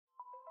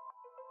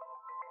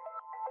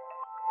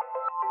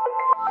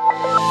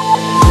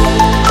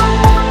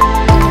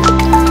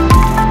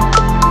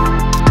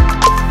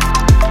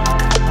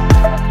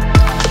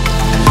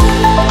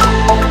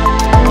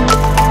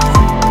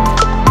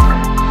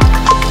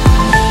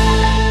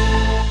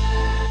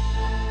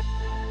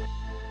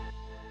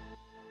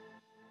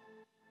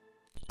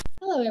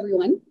Hello,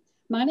 everyone.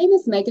 My name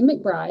is Megan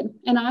McBride,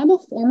 and I'm a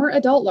former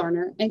adult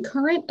learner and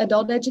current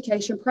adult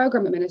education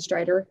program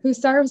administrator who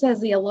serves as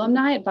the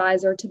alumni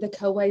advisor to the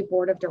COABE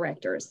Board of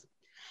Directors.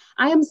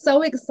 I am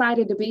so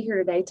excited to be here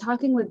today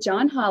talking with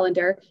John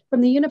Hollander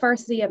from the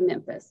University of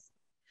Memphis.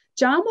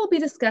 John will be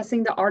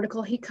discussing the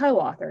article he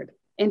co-authored,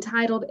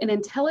 entitled An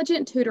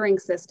Intelligent Tutoring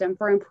System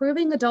for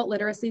Improving Adult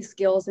Literacy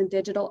Skills in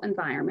Digital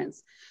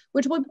Environments,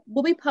 which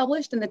will be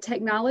published in the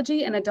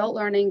Technology and Adult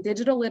Learning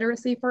Digital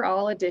Literacy for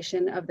All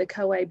edition of the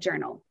COABE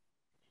Journal.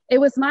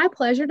 It was my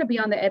pleasure to be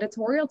on the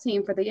editorial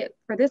team for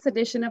this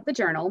edition of the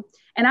journal,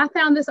 and I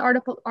found this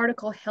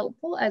article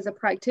helpful as a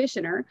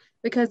practitioner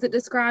because it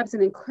describes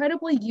an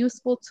incredibly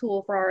useful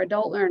tool for our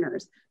adult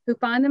learners who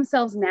find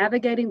themselves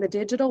navigating the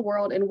digital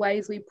world in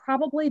ways we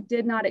probably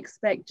did not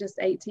expect just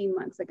 18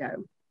 months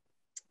ago.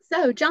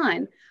 So,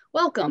 John,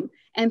 welcome,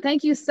 and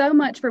thank you so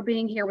much for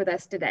being here with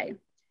us today.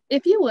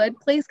 If you would,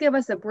 please give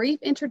us a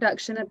brief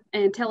introduction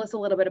and tell us a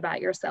little bit about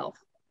yourself.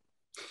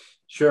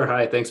 Sure.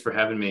 Hi, thanks for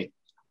having me.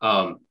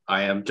 I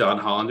am John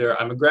Hollander.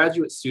 I'm a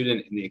graduate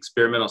student in the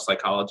experimental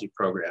psychology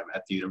program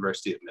at the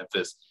University of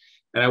Memphis,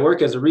 and I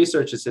work as a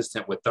research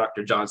assistant with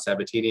Dr. John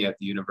Sabatini at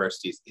the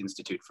university's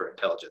Institute for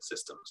Intelligent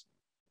Systems.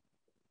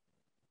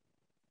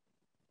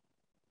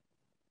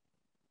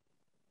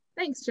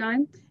 Thanks,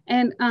 John.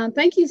 And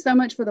thank you so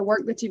much for the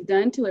work that you've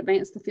done to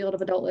advance the field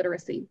of adult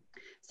literacy.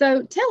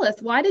 So tell us,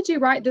 why did you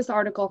write this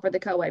article for the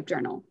COABE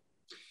Journal?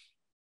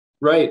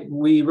 Right.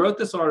 We wrote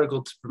this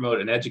article to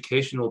promote an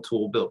educational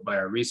tool built by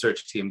our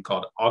research team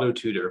called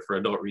Tutor for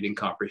Adult Reading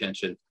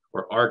Comprehension,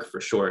 or ARC for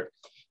short,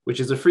 which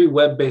is a free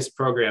web-based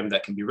program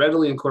that can be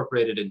readily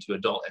incorporated into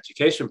adult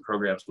education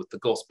programs with the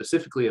goal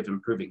specifically of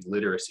improving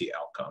literacy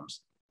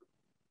outcomes.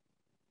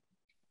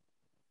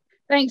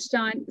 Thanks,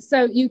 John.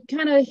 So you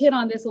kind of hit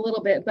on this a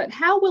little bit, but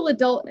how will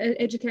adult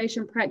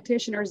education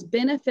practitioners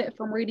benefit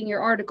from reading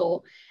your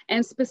article?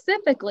 And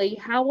specifically,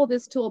 how will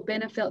this tool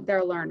benefit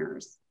their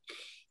learners?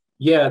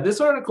 Yeah,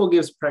 this article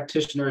gives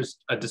practitioners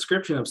a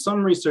description of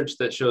some research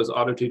that shows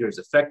AutoTutor's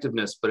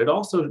effectiveness, but it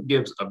also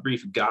gives a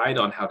brief guide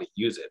on how to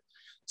use it.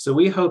 So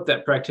we hope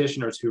that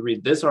practitioners who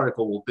read this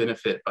article will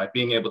benefit by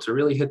being able to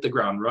really hit the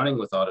ground running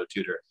with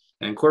AutoTutor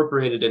and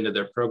incorporate it into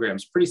their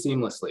programs pretty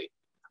seamlessly.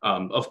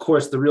 Of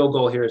course, the real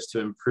goal here is to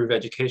improve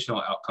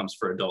educational outcomes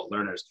for adult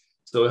learners.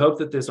 So we hope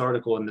that this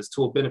article and this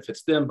tool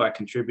benefits them by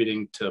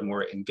contributing to a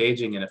more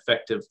engaging and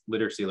effective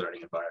literacy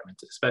learning environment,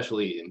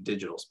 especially in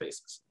digital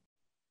spaces.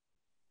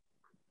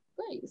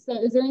 Great. So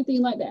is there anything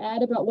you'd like to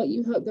add about what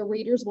you hope the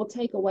readers will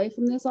take away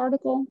from this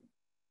article?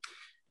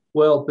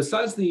 Well,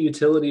 besides the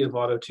utility of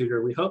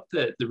AutoTutor, we hope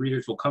that the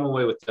readers will come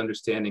away with the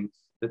understanding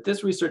that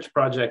this research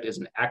project is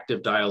an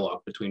active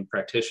dialogue between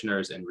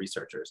practitioners and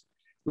researchers.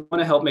 We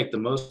want to help make the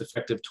most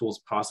effective tools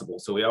possible,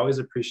 so we always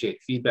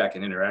appreciate feedback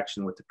and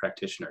interaction with the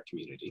practitioner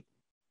community.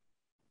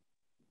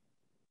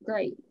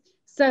 Great.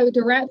 So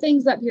to wrap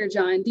things up here,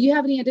 John, do you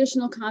have any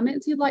additional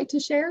comments you'd like to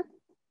share?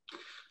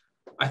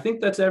 I think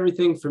that's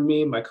everything for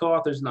me. My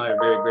co-authors and I are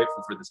very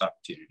grateful for this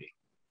opportunity.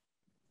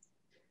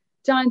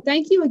 John,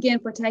 thank you again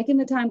for taking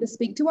the time to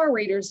speak to our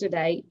readers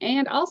today,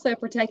 and also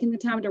for taking the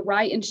time to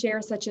write and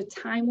share such a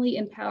timely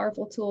and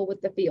powerful tool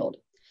with the field.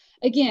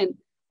 Again,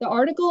 the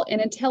article,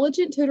 An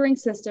Intelligent Tutoring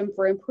System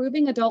for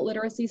Improving Adult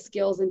Literacy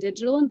Skills in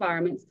Digital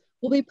Environments,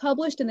 will be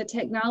published in the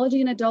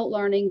Technology and Adult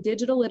Learning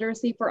Digital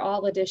Literacy for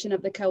All edition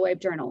of the COABE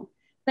Journal.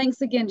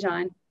 Thanks again,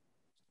 John.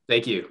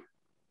 Thank you.